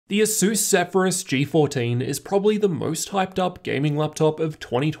The ASUS Zephyrus G14 is probably the most hyped up gaming laptop of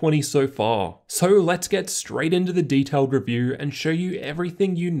 2020 so far, so let's get straight into the detailed review and show you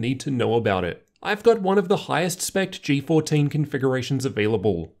everything you need to know about it. I've got one of the highest spec G14 configurations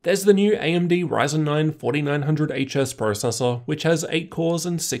available. There's the new AMD Ryzen 9 4900HS processor, which has 8 cores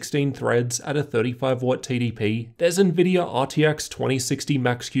and 16 threads at a 35W TDP. There's NVIDIA RTX 2060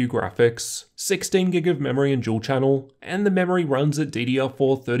 Max-Q graphics, 16GB of memory and dual channel, and the memory runs at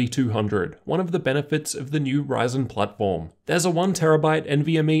DDR4 3200, one of the benefits of the new Ryzen platform. There's a 1TB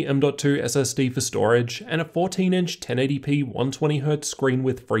NVMe M.2 SSD for storage, and a 14-inch 1080p 120Hz screen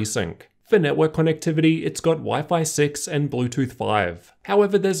with FreeSync. For network connectivity, it's got Wi-Fi 6 and Bluetooth 5.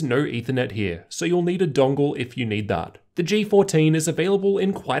 However, there's no Ethernet here, so you'll need a dongle if you need that. The G14 is available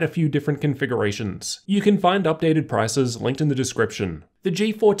in quite a few different configurations. You can find updated prices linked in the description. The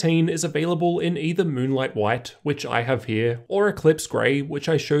G14 is available in either Moonlight White, which I have here, or Eclipse Grey, which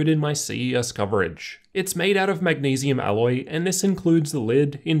I showed in my CES coverage. It's made out of magnesium alloy, and this includes the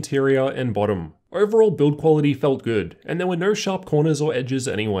lid, interior, and bottom. Overall build quality felt good, and there were no sharp corners or edges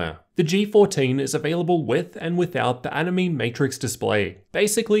anywhere. The G14 is available with and without the Anime Matrix display.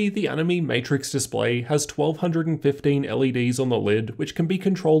 Basically, the Anime Matrix display has 1215 LEDs on the lid, which can be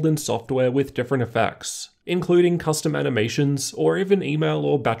controlled in software with different effects, including custom animations or even email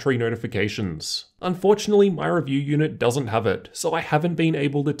or battery notifications. Unfortunately, my review unit doesn't have it, so I haven't been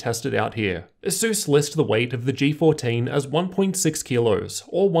able to test it out here. ASUS lists the weight of the G14 as 1.6 kilos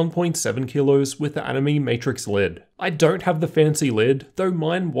or 1.7 kilos with the Anime Matrix lid. I don't have the fancy lid, though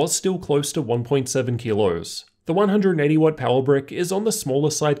mine was still close to 1.7 kilos. The 180W power brick is on the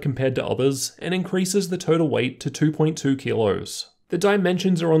smaller side compared to others and increases the total weight to 2.2 kilos. The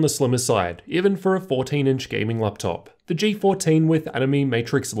dimensions are on the slimmer side, even for a 14-inch gaming laptop. The G14 with Anime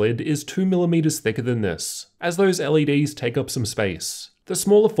Matrix lid is 2mm thicker than this, as those LEDs take up some space. The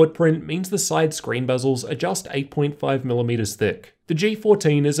smaller footprint means the side screen bezels are just 8.5mm thick. The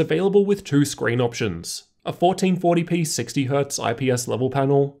G14 is available with two screen options: a 1440p 60Hz IPS level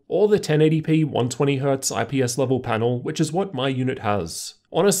panel, or the 1080p 120Hz IPS level panel, which is what my unit has.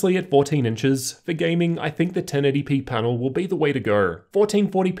 Honestly, at 14 inches, for gaming, I think the 1080p panel will be the way to go.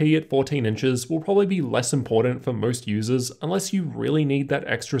 1440p at 14 inches will probably be less important for most users unless you really need that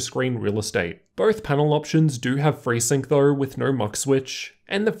extra screen real estate. Both panel options do have FreeSync though, with no muck switch,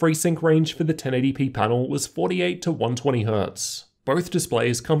 and the FreeSync range for the 1080p panel was 48 to 120Hz. Both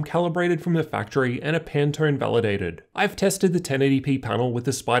displays come calibrated from the factory and are Pantone validated. I've tested the 1080p panel with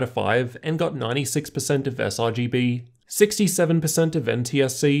the Spider 5 and got 96% of sRGB, 67% of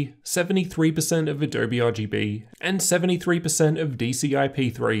NTSC, 73% of Adobe RGB, and 73% of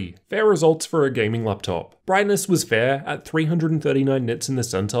DCI-P3. Fair results for a gaming laptop. Brightness was fair at 339 nits in the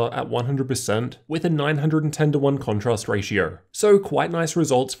center at 100% with a 910:1 contrast ratio. So quite nice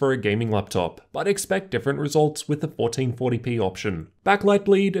results for a gaming laptop, but expect different results with the 1440p option. Backlight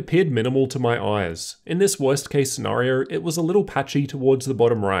bleed appeared minimal to my eyes. In this worst case scenario, it was a little patchy towards the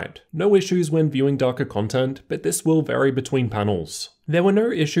bottom right. No issues when viewing darker content, but this will vary between panels. There were no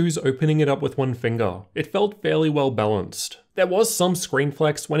issues opening it up with one finger. It felt fairly well balanced. There was some screen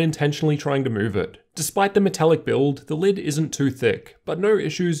flex when intentionally trying to move it. Despite the metallic build, the lid isn't too thick, but no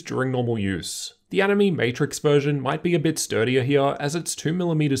issues during normal use. The Anime Matrix version might be a bit sturdier here as it's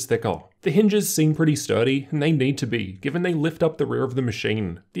 2mm thicker. The hinges seem pretty sturdy, and they need to be, given they lift up the rear of the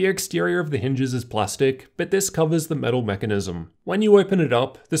machine. The exterior of the hinges is plastic, but this covers the metal mechanism. When you open it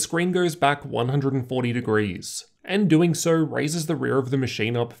up, the screen goes back 140 degrees. And doing so raises the rear of the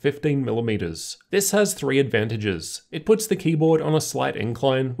machine up 15mm. This has three advantages. It puts the keyboard on a slight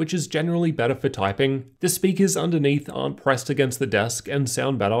incline, which is generally better for typing. The speakers underneath aren't pressed against the desk and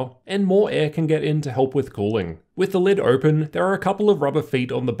sound better, and more air can get in to help with cooling. With the lid open, there are a couple of rubber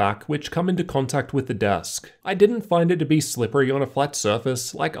feet on the back which come into contact with the desk. I didn't find it to be slippery on a flat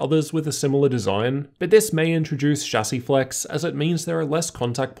surface like others with a similar design, but this may introduce chassis flex as it means there are less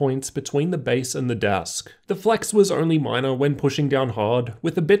contact points between the base and the desk. The flex was only minor when pushing down hard,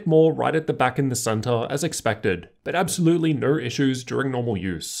 with a bit more right at the back in the center as expected, but absolutely no issues during normal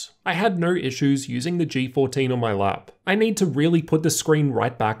use. I had no issues using the G14 on my lap. I need to really put the screen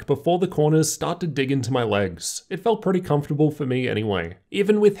right back before the corners start to dig into my legs. It felt pretty comfortable for me anyway.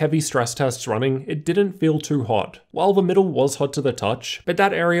 Even with heavy stress tests running, it didn't feel too hot. While the middle was hot to the touch, but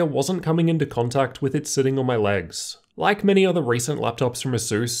that area wasn't coming into contact with it sitting on my legs. Like many other recent laptops from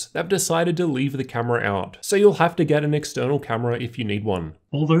ASUS, they've decided to leave the camera out, so you'll have to get an external camera if you need one.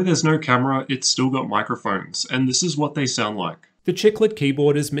 Although there's no camera, it's still got microphones, and this is what they sound like. The chiclet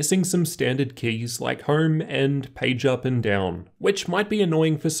keyboard is missing some standard keys like home, end, page up and down, which might be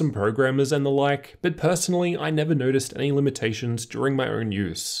annoying for some programmers and the like, but personally I never noticed any limitations during my own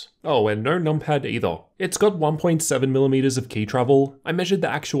use. Oh, and no numpad either. It's got 1.7mm of key travel, I measured the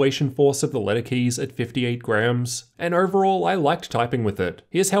actuation force of the letter keys at 58 grams, and overall I liked typing with it.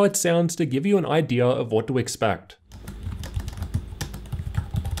 Here's how it sounds to give you an idea of what to expect.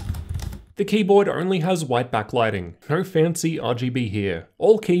 The keyboard only has white backlighting, no fancy RGB here.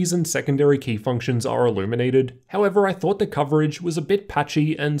 All keys and secondary key functions are illuminated, however I thought the coverage was a bit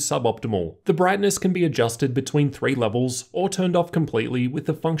patchy and suboptimal. The brightness can be adjusted between 3 levels or turned off completely with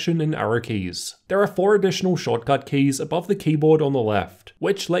the function and arrow keys. There are 4 additional shortcut keys above the keyboard on the left,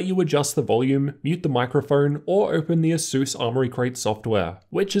 which let you adjust the volume, mute the microphone, or open the ASUS Armoury Crate software,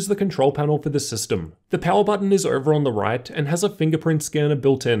 which is the control panel for the system. The power button is over on the right and has a fingerprint scanner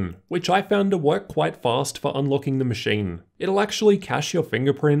built in, which I found to work quite fast for unlocking the machine. It'll actually cache your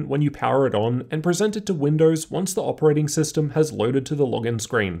fingerprint when you power it on and present it to Windows once the operating system has loaded to the login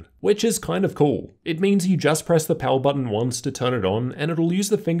screen, which is kind of cool. It means you just press the power button once to turn it on and it'll use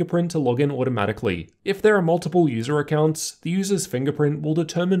the fingerprint to log in automatically. If there are multiple user accounts, the user's fingerprint will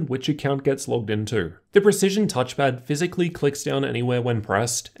determine which account gets logged into. The precision touchpad physically clicks down anywhere when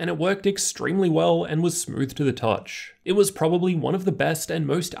pressed, and it worked extremely well and was smooth to the touch. It was probably one of the best and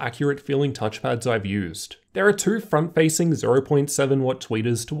most accurate feeling touchpads I've used. There are 2 front-facing 0.7 watt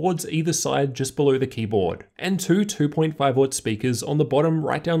tweeters towards either side just below the keyboard, and 2 2.5 watt speakers on the bottom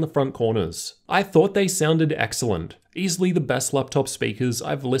right down the front corners. I thought they sounded excellent. Easily the best laptop speakers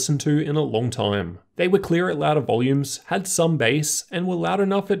I've listened to in a long time. They were clear at louder volumes, had some bass, and were loud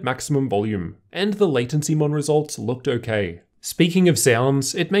enough at maximum volume. And the latency mon results looked okay. Speaking of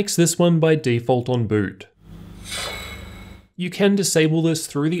sounds, it makes this one by default on boot. You can disable this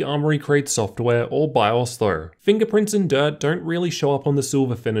through the Armoury Crate software or BIOS though. Fingerprints and dirt don't really show up on the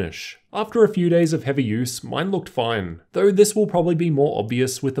silver finish. After a few days of heavy use, mine looked fine, though this will probably be more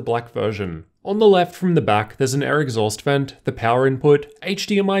obvious with the black version. On the left from the back, there's an air exhaust vent, the power input,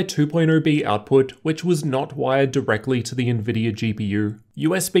 HDMI 2.0B output, which was not wired directly to the NVIDIA GPU,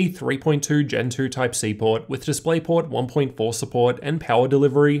 USB 3.2 Gen 2 Type-C port with DisplayPort 1.4 support and power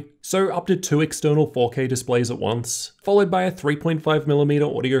delivery, so up to 2 external 4K displays at once, followed by a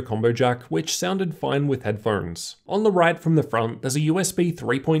 3.5mm audio combo jack, which sounded fine with headphones. On the right from the front, there's a USB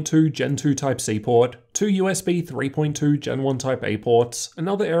 3.2 Gen 2 Type-C port, 2 USB 3.2 Gen 1 Type-A ports,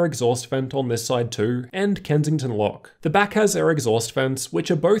 another air exhaust vent on this side too, and Kensington lock. The back has air exhaust vents,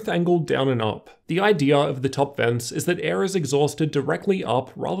 which are both angled down and up. The idea of the top vents is that air is exhausted directly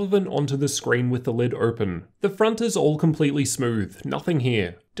up rather than onto the screen with the lid open. The front is all completely smooth, nothing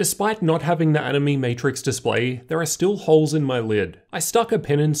here. Despite not having the anime matrix display, there are still holes in my lid. I stuck a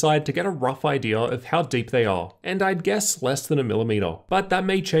pin inside to get a rough idea of how deep they are, and I'd guess less than a millimeter, but that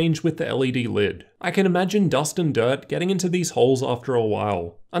may change with the LED lid. I can imagine dust and dirt getting into these holes after a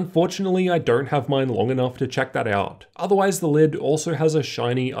while. Unfortunately, I don't have mine long enough to check that out. Otherwise, the lid also has a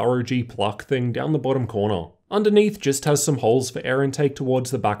shiny ROG pluck thing down the bottom corner. Underneath just has some holes for air intake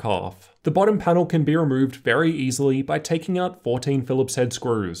towards the back half. The bottom panel can be removed very easily by taking out 14 Phillips head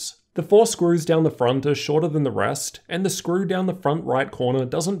screws. The 4 screws down the front are shorter than the rest, and the screw down the front right corner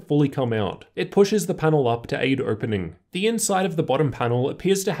doesn't fully come out. It pushes the panel up to aid opening. The inside of the bottom panel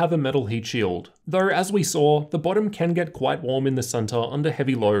appears to have a metal heat shield, though as we saw, the bottom can get quite warm in the center under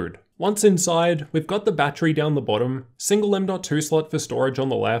heavy load. Once inside, we've got the battery down the bottom, single M.2 slot for storage on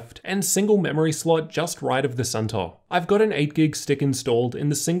the left, and single memory slot just right of the center. I've got an 8GB stick installed in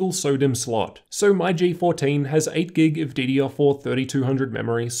the single SODIMM slot, so my G14 has 8GB of DDR4 3200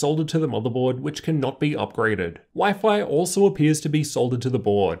 memory soldered to the motherboard, which cannot be upgraded. Wi-Fi also appears to be soldered to the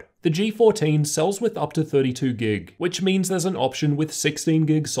board. The G14 sells with up to 32GB, which means there's an option with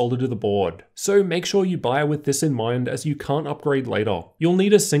 16GB soldered to the board. So make sure you buy it with this in mind, as you can't upgrade later. You'll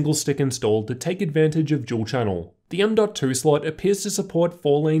need a single stick installed to take advantage of dual channel. The M.2 slot appears to support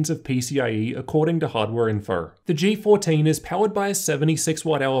 4 lanes of PCIe according to hardware info. The G14 is powered by a 76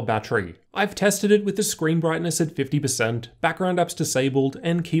 Wh battery. I've tested it with the screen brightness at 50%, background apps disabled,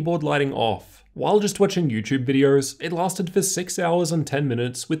 and keyboard lighting off. While just watching YouTube videos, it lasted for 6 hours and 10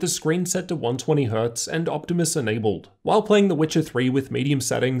 minutes with the screen set to 120Hz and Optimus enabled. While playing The Witcher 3 with medium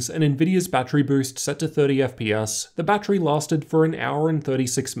settings and Nvidia's battery boost set to 30 FPS, the battery lasted for 1 hour and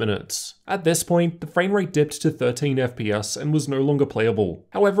 36 minutes. At this point, the frame rate dipped to 13 FPS and was no longer playable.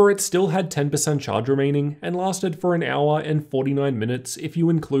 However, it still had 10% charge remaining and lasted for an hour and 49 minutes if you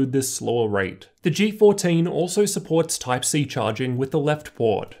include this slower rate. The G14 also supports Type-C charging with the left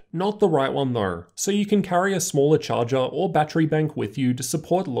port, not the right one though, so you can carry a smaller charger or battery bank with you to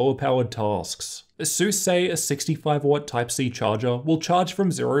support lower powered tasks. ASUS say a 65W Type-C charger will charge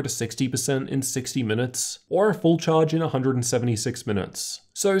from 0 to 60% in 60 minutes, or a full charge in 176 minutes.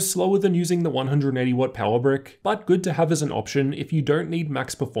 So slower than using the 180W power brick, but good to have as an option if you don't need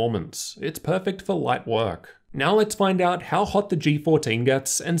max performance. It's perfect for light work. Now let's find out how hot the G14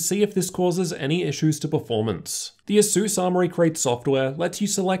 gets and see if this causes any issues to performance. The ASUS Armory Crate software lets you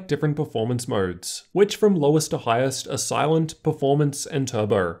select different performance modes, which from lowest to highest are silent, performance, and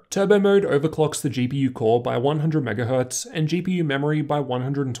turbo. Turbo mode overclocks the GPU core by 100MHz and GPU memory by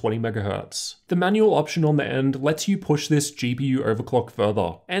 120MHz. The manual option on the end lets you push this GPU overclock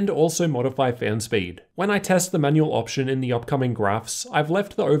further, and also modify fan speed. When I test the manual option in the upcoming graphs, I've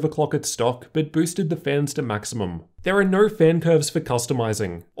left the overclock at stock but boosted the fans to maximum. There are no fan curves for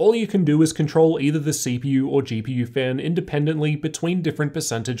customizing. All you can do is control either the CPU or GPU fan independently between different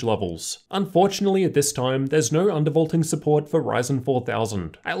percentage levels. Unfortunately at this time, there's no undervolting support for Ryzen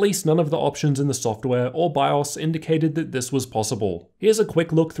 4000. At least none of the options in the software or BIOS indicated that this was possible. Here's a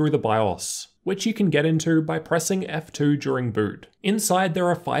quick look through the BIOS, which you can get into by pressing F2 during boot. Inside there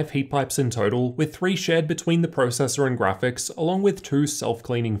are 5 heat pipes in total, with 3 shared between the processor and graphics, along with 2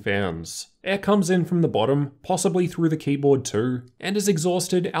 self-cleaning fans. Air comes in from the bottom, possibly through the keyboard too, and is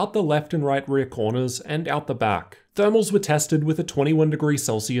exhausted out the left and right rear corners and out the back. Thermals were tested with a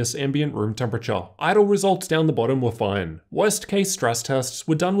 21°C ambient room temperature. Idle results down the bottom were fine. Worst case stress tests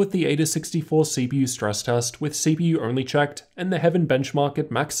were done with the ASUS CPU stress test with CPU only checked, and the Heaven benchmark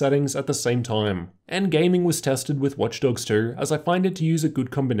at max settings at the same time. And gaming was tested with Watch Dogs 2, as I find it to use a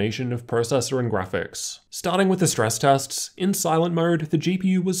good combination of processor and graphics. Starting with the stress tests, in silent mode, the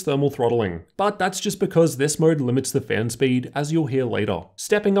GPU was thermal throttling, but that's just because this mode limits the fan speed, as you'll hear later.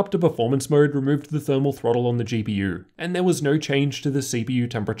 Stepping up to performance mode removed the thermal throttle on the GPU, and there was no change to the CPU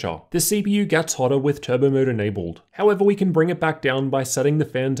temperature. The CPU gets hotter with turbo mode enabled. However, we can bring it back down by setting the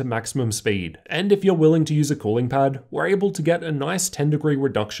fan to maximum speed, and if you're willing to use a cooling pad, we're able to get a nice 10°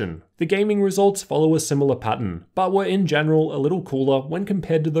 reduction. The gaming results follow a similar pattern, but were in general a little cooler when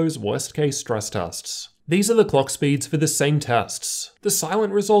compared to those worst case stress tests. These are the clock speeds for the same tests. The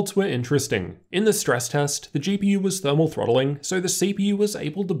silent results were interesting. In the stress test, the GPU was thermal throttling, so the CPU was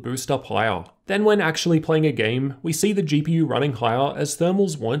able to boost up higher. Then when actually playing a game, we see the GPU running higher as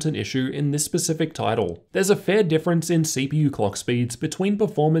thermals weren't an issue in this specific title. There's a fair difference in CPU clock speeds between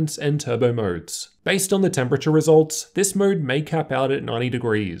performance and turbo modes. Based on the temperature results, this mode may cap out at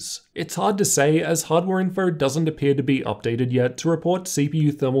 90°. It's hard to say as hardware info doesn't appear to be updated yet to report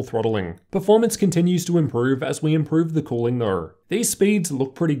CPU thermal throttling. Performance continues to improve as we improve the cooling though. These speeds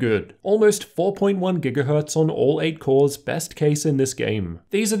look pretty good, almost 4.1 GHz on all 8 cores, best case in this game.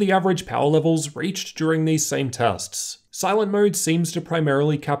 These are the average power levels reached during these same tests. Silent mode seems to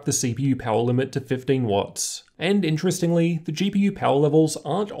primarily cap the CPU power limit to 15 watts. And interestingly, the GPU power levels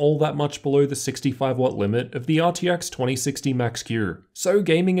aren't all that much below the 65W limit of the RTX 2060 Max-Q, so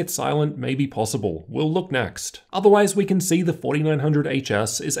gaming at silent may be possible. We'll look next. Otherwise, we can see the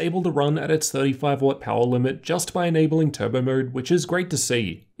 4900HS is able to run at its 35W power limit just by enabling turbo mode, which is great to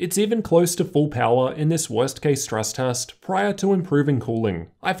see. It's even close to full power in this worst case stress test prior to improving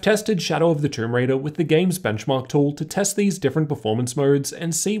cooling. I've tested Shadow of the Tomb Raider with the game's benchmark tool to test these different performance modes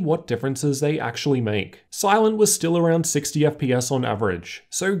and see what differences they actually make. Silent was still around 60 FPS on average,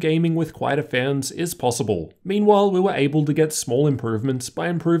 so gaming with quieter fans is possible. Meanwhile, we were able to get small improvements by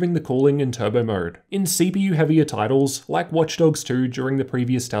improving the cooling in turbo mode. In CPU heavier titles, like Watch Dogs 2 during the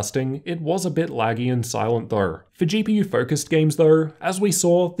previous testing, it was a bit laggy in silent though. For GPU focused games though, as we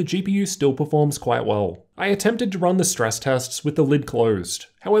saw, the GPU still performs quite well. I attempted to run the stress tests with the lid closed.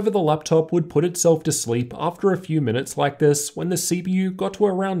 However, the laptop would put itself to sleep after a few minutes like this when the CPU got to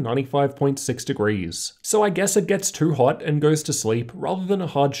around 95.6°. So I guess it gets too hot and goes to sleep rather than a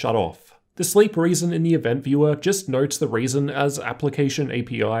hard shut off. The sleep reason in the event viewer just notes the reason as application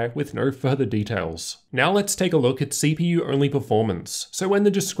API with no further details. Now let's take a look at CPU only performance, so when the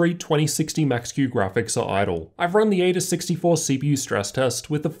discrete 2060 Max-Q graphics are idle. I've run the AIDA64 CPU stress test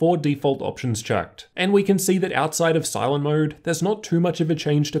with the 4 default options checked, and we can see that outside of silent mode, there's not too much of a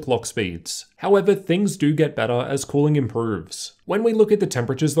change to clock speeds. However, things do get better as cooling improves. When we look at the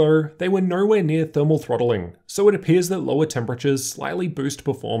temperatures though, they were nowhere near thermal throttling, so it appears that lower temperatures slightly boost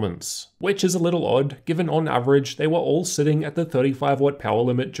performance. Which is a little odd, given on average they were all sitting at the 35W power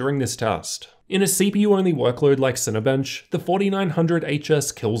limit during this test. In a CPU-only workload like Cinebench, the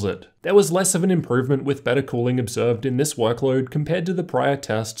 4900HS kills it. There was less of an improvement with better cooling observed in this workload compared to the prior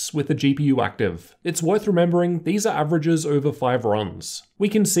tests with the GPU active. It's worth remembering these are averages over 5 runs. We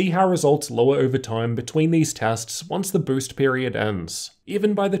can see how results lower over time between these tests once the boost period ends.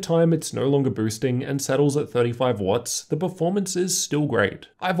 Even by the time it's no longer boosting and settles at 35 watts, the performance is still great.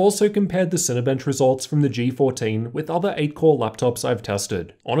 I've also compared the Cinebench results from the G14 with other 8-core laptops I've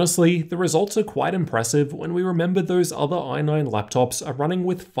tested. Honestly, the results are quite impressive when we remember those other i9 laptops are running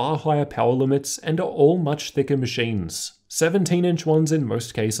with far higher power limits and are all much thicker machines. 17-inch ones in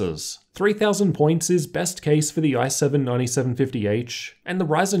most cases. 3000 points is best case for the i7-9750H, and the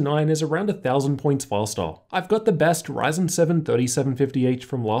Ryzen 9 is around 1000 points faster. I've got the best Ryzen 7 3750H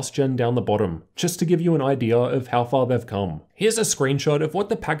from last gen down the bottom, just to give you an idea of how far they've come. Here's a screenshot of what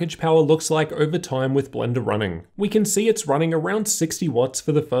the package power looks like over time with Blender running. We can see it's running around 60 watts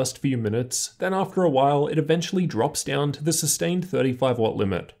for the first few minutes, then after a while it eventually drops down to the sustained 35 watt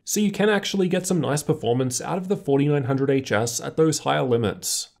limit. So you can actually get some nice performance out of the 4900HS at those higher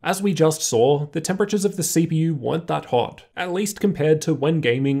limits. As we just saw, the temperatures of the CPU weren't that hot, at least compared to when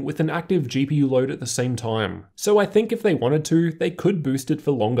gaming with an active GPU load at the same time. So I think if they wanted to, they could boost it for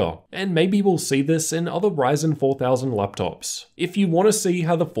longer, and maybe we'll see this in other Ryzen 4000 laptops. If you want to see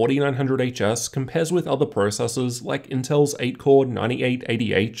how the 4900HS compares with other processors like Intel's 8-core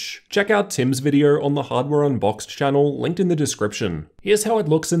 9880H, check out Tim's video on the Hardware Unboxed channel linked in the description. Here's how it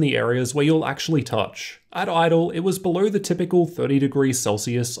looks in the areas where you'll actually touch. At idle, it was below the typical 30 degrees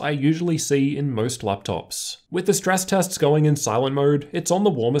Celsius I usually see in most laptops. With the stress tests going in silent mode, it's on the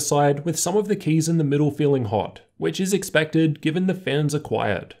warmer side with some of the keys in the middle feeling hot, which is expected given the fans are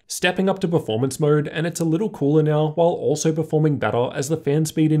quiet. Stepping up to performance mode and it's a little cooler now while also performing better as the fan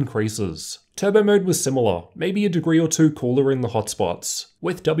speed increases. Turbo mode was similar, maybe a degree or two cooler in the hotspots,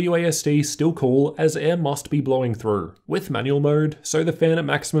 with WASD still cool as air must be blowing through. With manual mode, so the fan at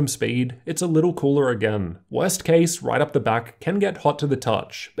maximum speed, it's a little cooler again. Worst case, right up the back can get hot to the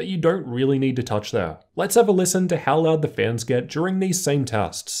touch, but you don't really need to touch there. Let's have a listen to how loud the fans get during these same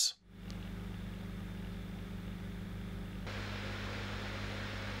tests.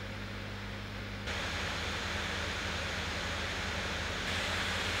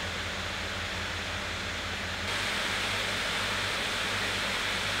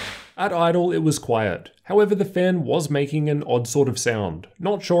 At idle, it was quiet. However, the fan was making an odd sort of sound.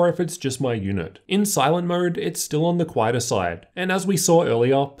 Not sure if it's just my unit. In silent mode, it's still on the quieter side. And as we saw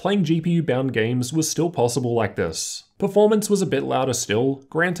earlier, playing GPU-bound games was still possible like this. Performance was a bit louder still,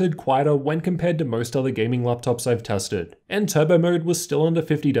 granted quieter when compared to most other gaming laptops I've tested. And turbo mode was still under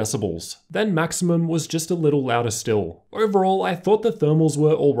 50 decibels. Then maximum was just a little louder still. Overall, I thought the thermals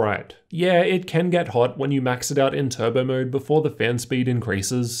were alright. Yeah, it can get hot when you max it out in turbo mode before the fan speed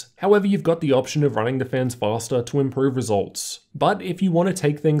increases. However, you've got the option of running the fans faster to improve results. But if you want to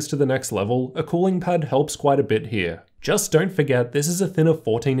take things to the next level, a cooling pad helps quite a bit here. Just don't forget this is a thinner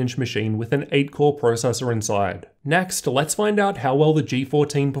 14-inch machine with an 8-core processor inside. Next, let's find out how well the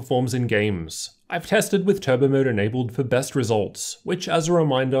G14 performs in games. I've tested with turbo mode enabled for best results, which as a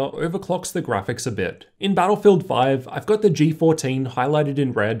reminder overclocks the graphics a bit. In Battlefield 5, I've got the G14 highlighted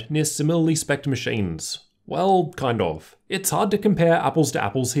in red near similarly spec'd machines. Well, kind of. It's hard to compare apples to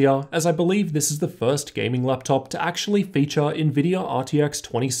apples here, as I believe this is the first gaming laptop to actually feature NVIDIA RTX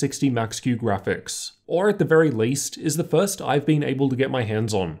 2060 Max-Q graphics. Or at the very least, is the first I've been able to get my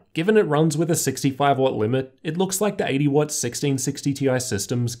hands on. Given it runs with a 65 watt limit, it looks like the 80 watt 1660 Ti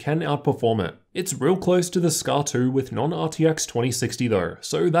systems can outperform it. It's real close to the SCAR 2 with non-RTX 2060 though,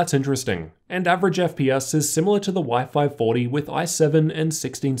 so that's interesting. And average FPS is similar to the Wi-Fi 40 with i7 and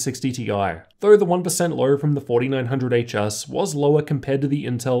 1660 Ti, though the 1% low from the 4900HS was lower compared to the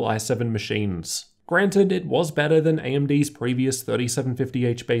Intel i7 machines. Granted, it was better than AMD's previous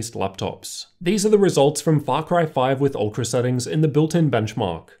 3750H based laptops. These are the results from Far Cry 5 with ultra settings in the built-in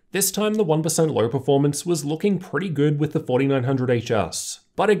benchmark. This time the 1% low performance was looking pretty good with the 4900HS.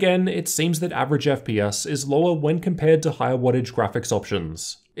 But again, it seems that average FPS is lower when compared to higher wattage graphics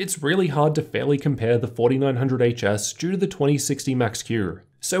options. It's really hard to fairly compare the 4900HS due to the 2060 Max-Q.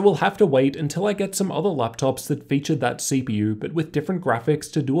 So we'll have to wait until I get some other laptops that feature that CPU but with different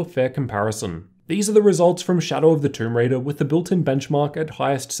graphics to do a fair comparison. These are the results from Shadow of the Tomb Raider with the built-in benchmark at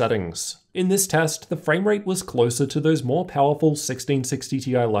highest settings. In this test, the frame rate was closer to those more powerful 1660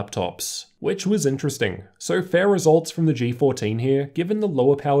 Ti laptops, which was interesting. So fair results from the G14 here, given the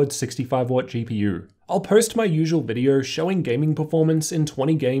lower powered 65 watt GPU. I'll post my usual video showing gaming performance in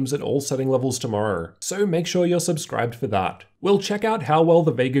 20 games at all setting levels tomorrow, so make sure you're subscribed for that. We'll check out how well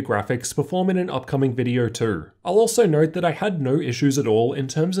the Vega graphics perform in an upcoming video too. I'll also note that I had no issues at all in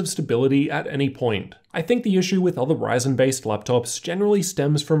terms of stability at any point. I think the issue with other Ryzen-based laptops generally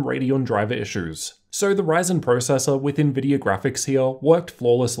stems from Radeon driver issues. So the Ryzen processor with NVIDIA graphics here worked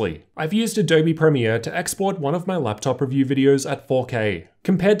flawlessly. I've used Adobe Premiere to export one of my laptop review videos at 4K.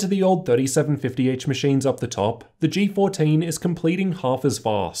 Compared to the old 3750H machines up the top, the G14 is completing half as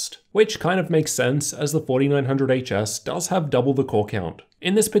fast, which kind of makes sense as the 4900HS does have double the core count.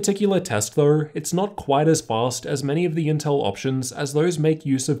 In this particular test though, it's not quite as fast as many of the Intel options as those make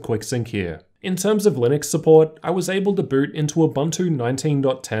use of QuickSync here. In terms of Linux support, I was able to boot into Ubuntu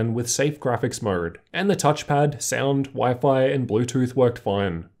 19.10 with safe graphics mode, and the touchpad, sound, Wi-Fi, and Bluetooth worked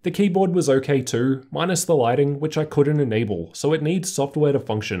fine. The keyboard was okay too, minus the lighting, which I couldn't enable, so it needs software to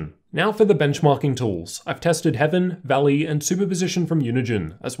function. Now for the benchmarking tools. I've tested Heaven, Valley, and Superposition from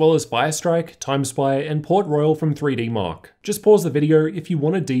Unigine, as well as Firestrike, TimeSpy, and Port Royal from 3D Mark. Just pause the video if you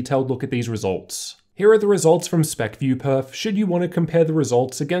want a detailed look at these results. Here are the results from SpecViewPerf should you want to compare the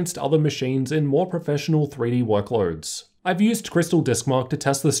results against other machines in more professional 3D workloads. I've used Crystal DiskMark to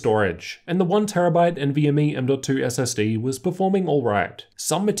test the storage, and the 1TB NVMe M.2 SSD was performing alright.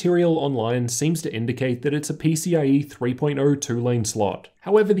 Some material online seems to indicate that it's a PCIe 3.0 2-lane slot.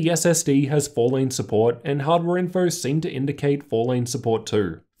 However, the SSD has 4-lane support, and hardware info seemed to indicate 4-lane support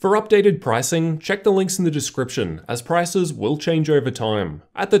too. For updated pricing, check the links in the description, as prices will change over time.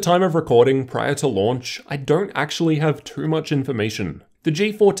 At the time of recording, prior to launch, I don't actually have too much information. The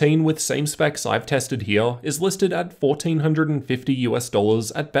G14 with same specs I've tested here is listed at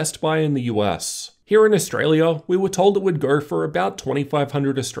 $1,450 at Best Buy in the US. Here in Australia, we were told it would go for about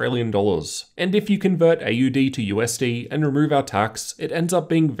 2,500 Australian dollars. And if you convert AUD to USD and remove our tax, it ends up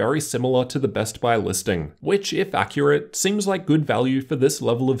being very similar to the Best Buy listing, which, if accurate, seems like good value for this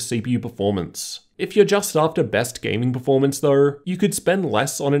level of CPU performance. If you're just after best gaming performance though, you could spend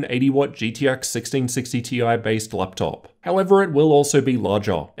less on an 80W GTX 1660 Ti based laptop. However, it will also be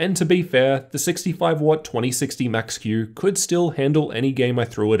larger, and to be fair, the 65W 2060 Max-Q could still handle any game I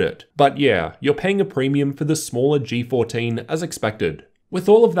threw at it. But yeah, you're paying a premium for the smaller G14 as expected. With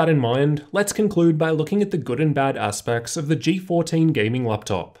all of that in mind, let's conclude by looking at the good and bad aspects of the G14 gaming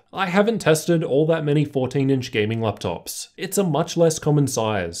laptop. I haven't tested all that many 14-inch gaming laptops. It's a much less common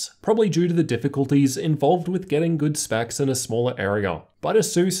size, probably due to the difficulties involved with getting good specs in a smaller area. But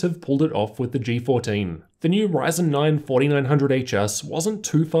ASUS have pulled it off with the G14. The new Ryzen 9 4900HS wasn't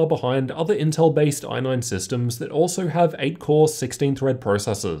too far behind other Intel-based i9 systems that also have 8-core 16-thread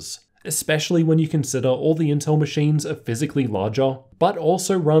processors, especially when you consider all the Intel machines are physically larger, but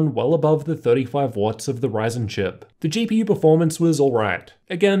also run well above the 35 watts of the Ryzen chip. The GPU performance was alright.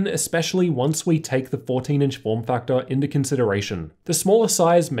 Again, especially once we take the 14-inch form factor into consideration. The smaller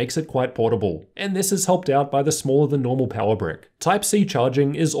size makes it quite portable, and this is helped out by the smaller than normal power brick. Type-C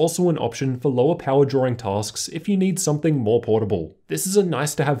charging is also an option for lower power drawing tasks if you need something more portable. This is a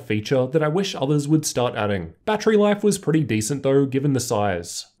nice to have feature that I wish others would start adding. Battery life was pretty decent though, given the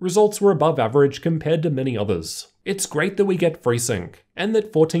size. Results were above average compared to many others. It's great that we get FreeSync, and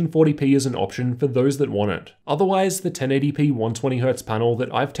that 1440p is an option for those that want it. Otherwise, the 1080p 120Hz panel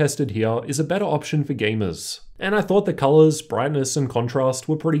that I've tested here is a better option for gamers. And I thought the colors, brightness, and contrast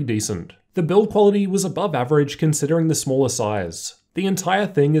were pretty decent. The build quality was above average considering the smaller size. The entire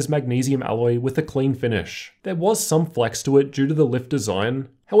thing is magnesium alloy with a clean finish. There was some flex to it due to the lift design,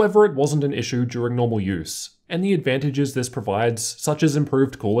 however it wasn't an issue during normal use. And the advantages this provides, such as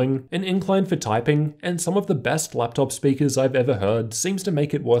improved cooling, an incline for typing, and some of the best laptop speakers I've ever heard, seems to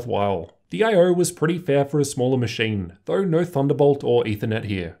make it worthwhile. The I/O was pretty fair for a smaller machine, though no Thunderbolt or Ethernet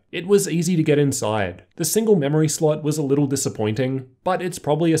here. It was easy to get inside. The single memory slot was a little disappointing, but it's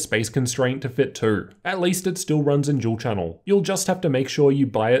probably a space constraint to fit too. At least it still runs in dual channel. You'll just have to make sure you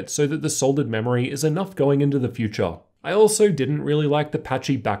buy it so that the soldered memory is enough going into the future. I also didn't really like the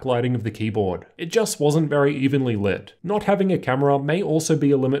patchy backlighting of the keyboard. It just wasn't very evenly lit. Not having a camera may also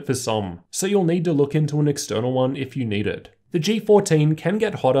be a limit for some, so you'll need to look into an external one if you need it. The G14 can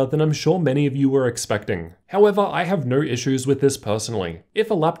get hotter than I'm sure many of you were expecting. However, I have no issues with this personally.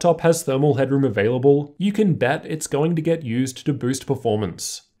 If a laptop has thermal headroom available, you can bet it's going to get used to boost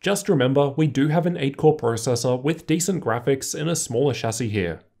performance. Just remember, we do have an 8-core processor with decent graphics in a smaller chassis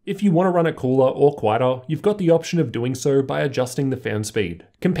here. If you want to run it cooler or quieter, you've got the option of doing so by adjusting the fan speed.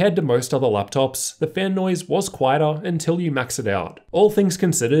 Compared to most other laptops, the fan noise was quieter until you max it out. All things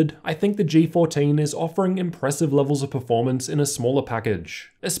considered, I think the G14 is offering impressive levels of performance in a smaller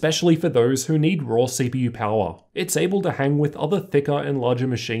package, especially for those who need raw CPU power. It's able to hang with other thicker and larger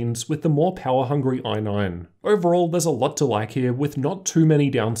machines with the more power-hungry i9. Overall, there's a lot to like here with not too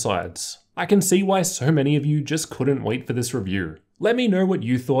many downsides. I can see why so many of you just couldn't wait for this review. Let me know what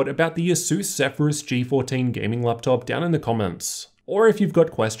you thought about the ASUS Zephyrus G14 gaming laptop down in the comments, or if you've got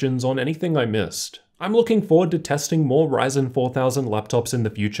questions on anything I missed. I'm looking forward to testing more Ryzen 4000 laptops in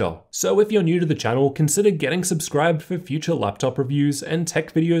the future, so if you're new to the channel, consider getting subscribed for future laptop reviews and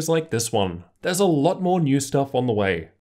tech videos like this one. There's a lot more new stuff on the way.